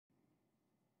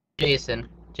Jason,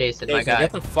 Jason, my guy.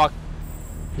 get the fuck.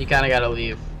 You kinda gotta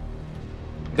leave.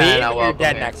 Leave or you're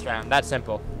dead next round. That's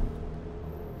simple.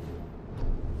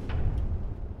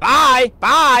 Bye!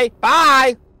 Bye!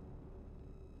 Bye!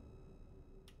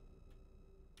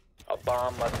 A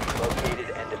bomb must be located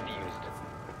and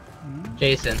defused.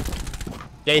 Jason.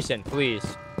 Jason,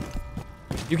 please.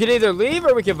 You can either leave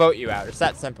or we can vote you out. It's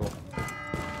that simple.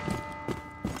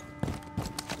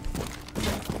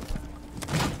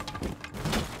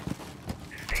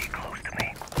 Stay close to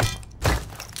me.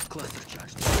 Cluster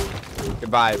charged.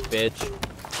 Goodbye,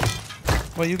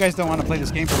 bitch. Well, you guys don't want to play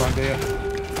this game for long, do you?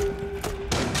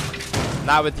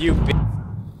 Not with you, bitch.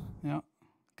 Yeah.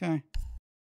 Okay.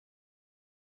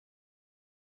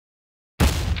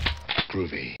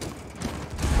 Groovy.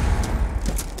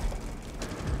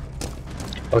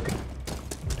 Okay.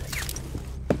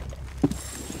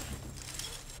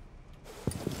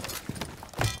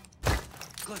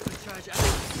 Cluster charge out.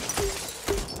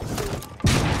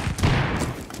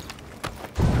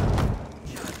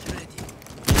 Charge ready.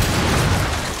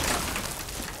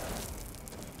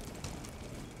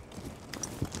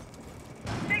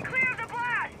 Stay clear of the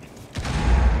blast!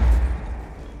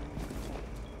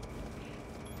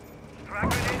 Frag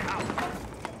grenade out.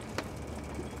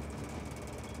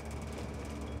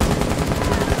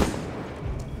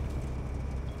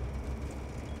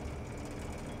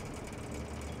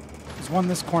 There's one in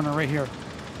this corner right here.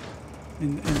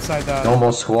 Inside the...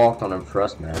 Almost walked on him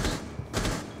first, Max.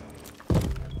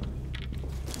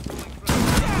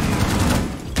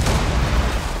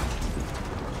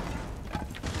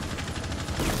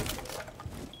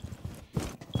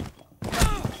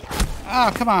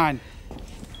 Ah, come on.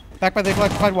 Back by the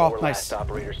electrified wall. Nice. Last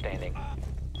operator standing.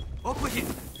 Up with him.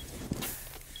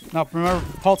 No, remember,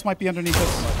 Pulse might be underneath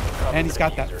us. And he's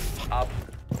got that. Up.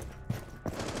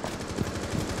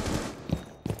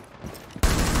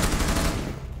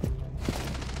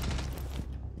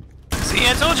 See,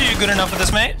 I told you you're good enough for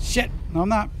this, mate. Shit. No, I'm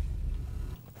not.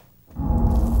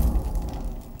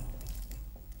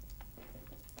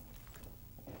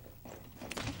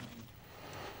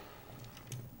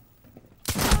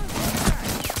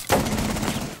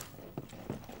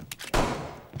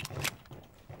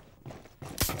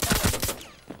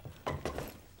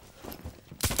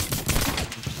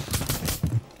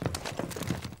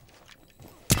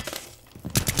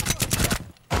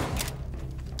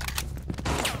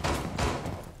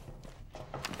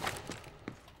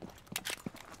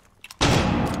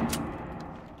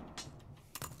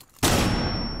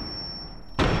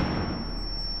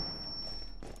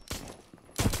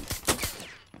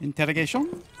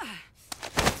 Interrogation?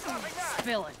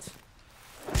 Spill it.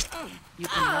 You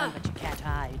can run, but you can't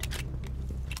hide.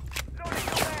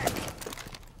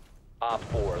 Op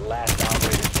 4, last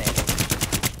operator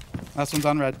standing. Last one's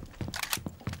on red.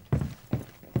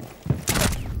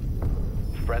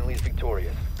 Friendly's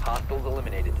victorious. Hostiles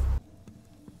eliminated.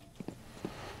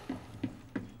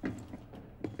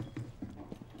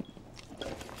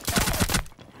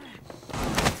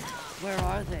 Where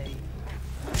are they?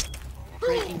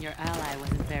 Breaking your ally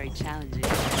wasn't very challenging.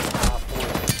 Op 4,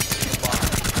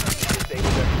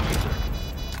 disable their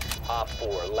diffuser. Op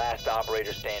 4, last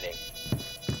operator standing.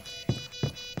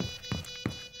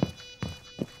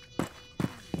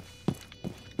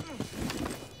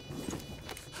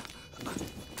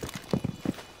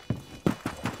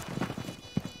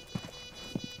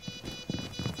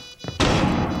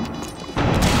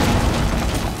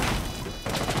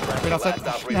 Right outside. Last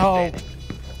operator No. standing.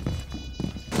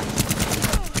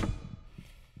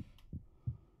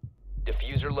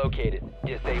 Diffuser located.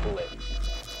 Disable it.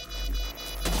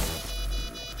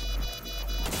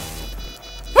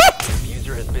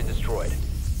 Diffuser has been destroyed.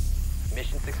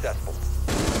 Mission successful.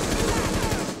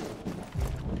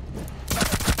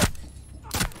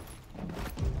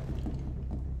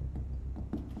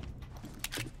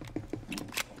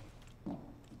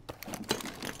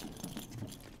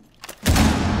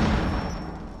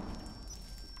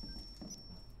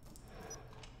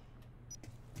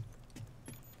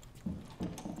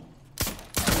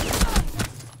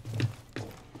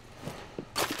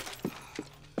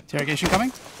 Interrogation coming?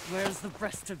 Where's the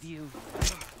rest of you?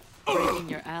 Breaking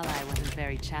your ally wasn't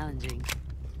very challenging,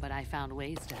 but I found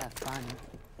ways to have fun.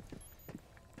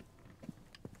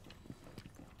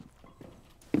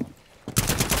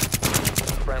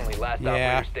 Friendly, last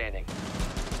operator standing.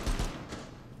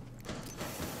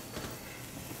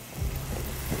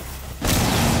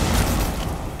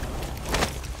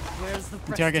 Where's the rest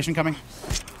Interrogation coming?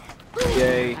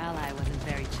 Yay. Your ally wasn't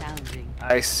very challenging.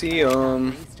 I see but I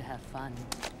found ways to have fun.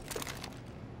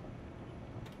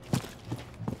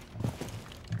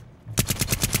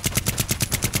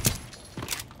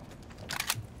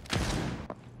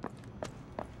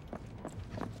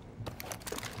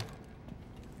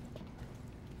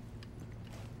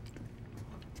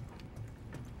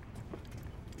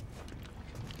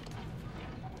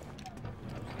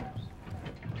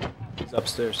 He's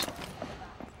upstairs.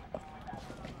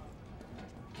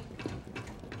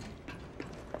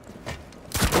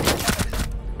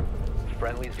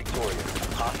 Friendly's victorious.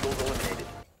 Hostiles eliminated.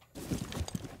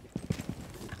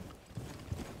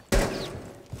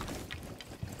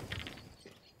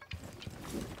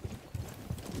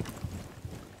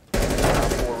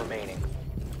 Round 4 remaining.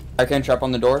 I can trap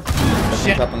on the door. I Shit.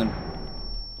 can trap on the.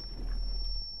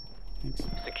 Thanks.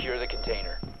 Secure the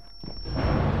container.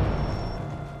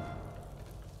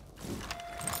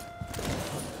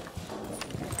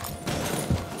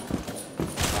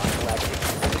 Hostile activity.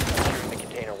 Securing the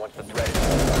container once the threat is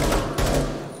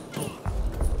over.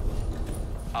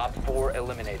 Op 4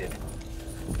 eliminated.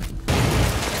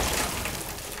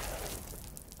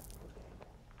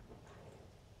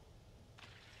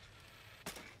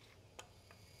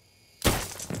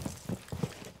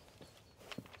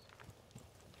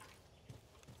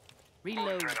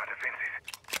 Reload.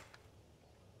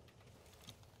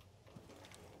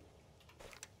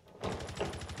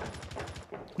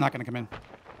 Not gonna come in.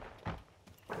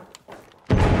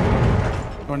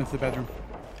 Going into the bedroom.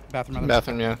 Bathroom, rather.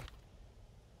 Bathroom, yeah.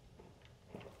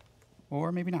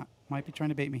 Or maybe not. Might be trying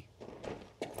to bait me.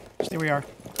 There we are.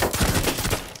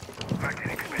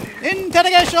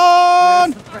 Interrogation!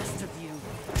 Where's the rest of you?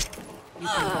 You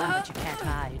can run, but you can't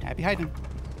hide. Happy hiding.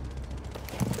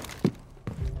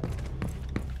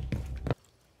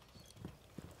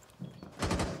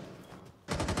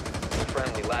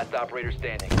 Friendly, last operator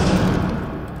standing.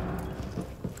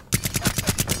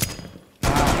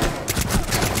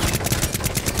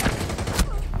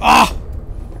 Ah!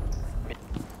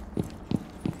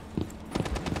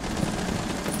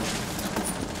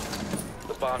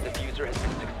 The bomb diffuser has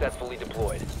been successfully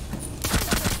deployed.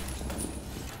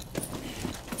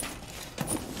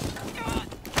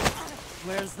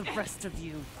 Where's the rest of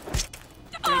you?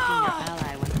 Breaking your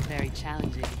ally wasn't very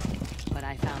challenging, but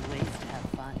I found ways to have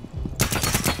fun.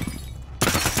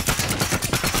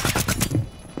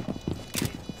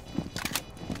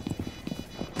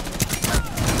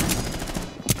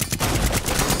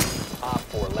 Op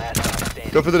 4, last op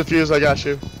standing. Go for the diffuse, I got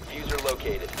you. Diffuser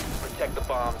located. Protect the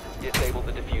bombs. Disable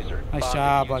the diffuser. Nice Bomb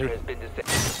job, diffuser buddy. has been disabled.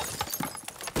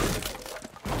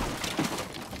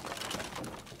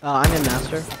 I'm in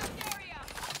master.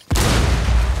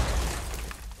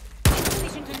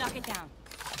 To knock it down.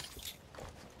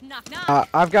 Knock, knock.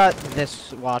 I've got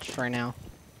this watched right now.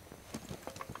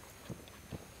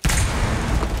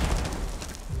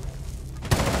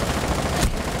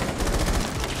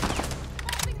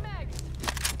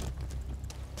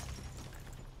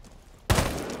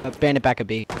 Bandit back a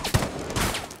B.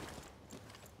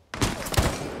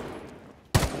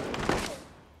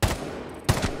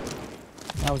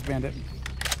 That was Bandit.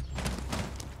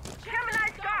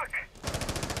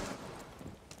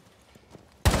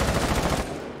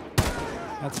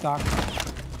 That's Doc.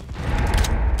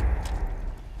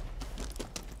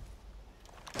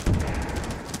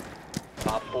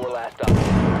 Op 4, last op.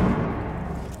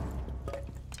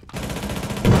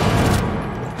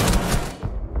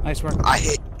 Nice work. I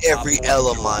hit every L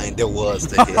of mine there was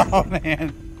to hit. Oh,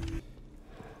 man.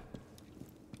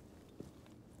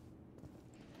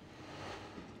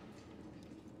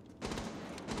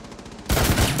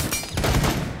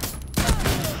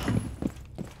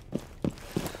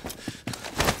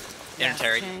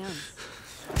 Terry.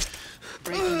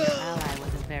 Breaking your ally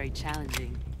wasn't very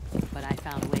challenging, but I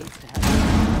found ways to have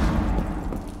fun.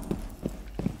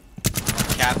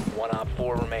 Cap. 1 op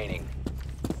 4 remaining.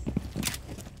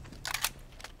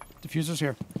 Diffuser's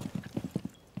here.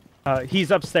 He's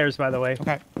upstairs, by the way.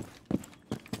 Okay.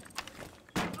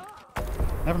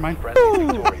 Never mind. Friendly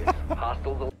victorious.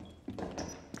 Hostiles.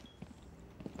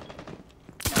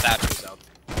 Battery's out.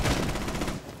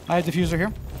 I have diffuser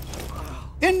here.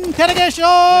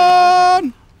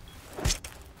 Interrogation!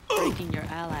 Breaking your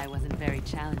ally wasn't very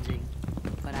challenging,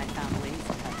 but I found ways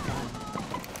to have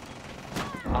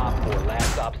fun. Op 4,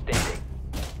 last op standing.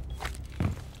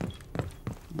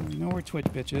 We know where Twitch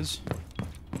bitch is.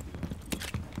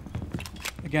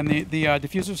 Again, the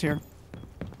diffuser's here.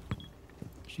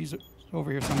 She's over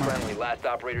here somewhere. Friendly, last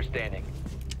operator standing.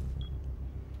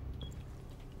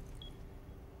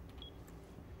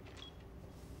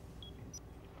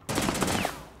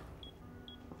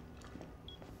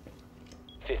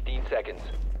 Seconds.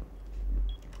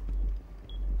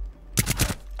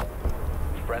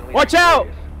 Friendly Watch out!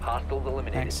 Hostiles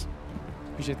eliminated. Thanks.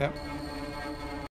 Appreciate that.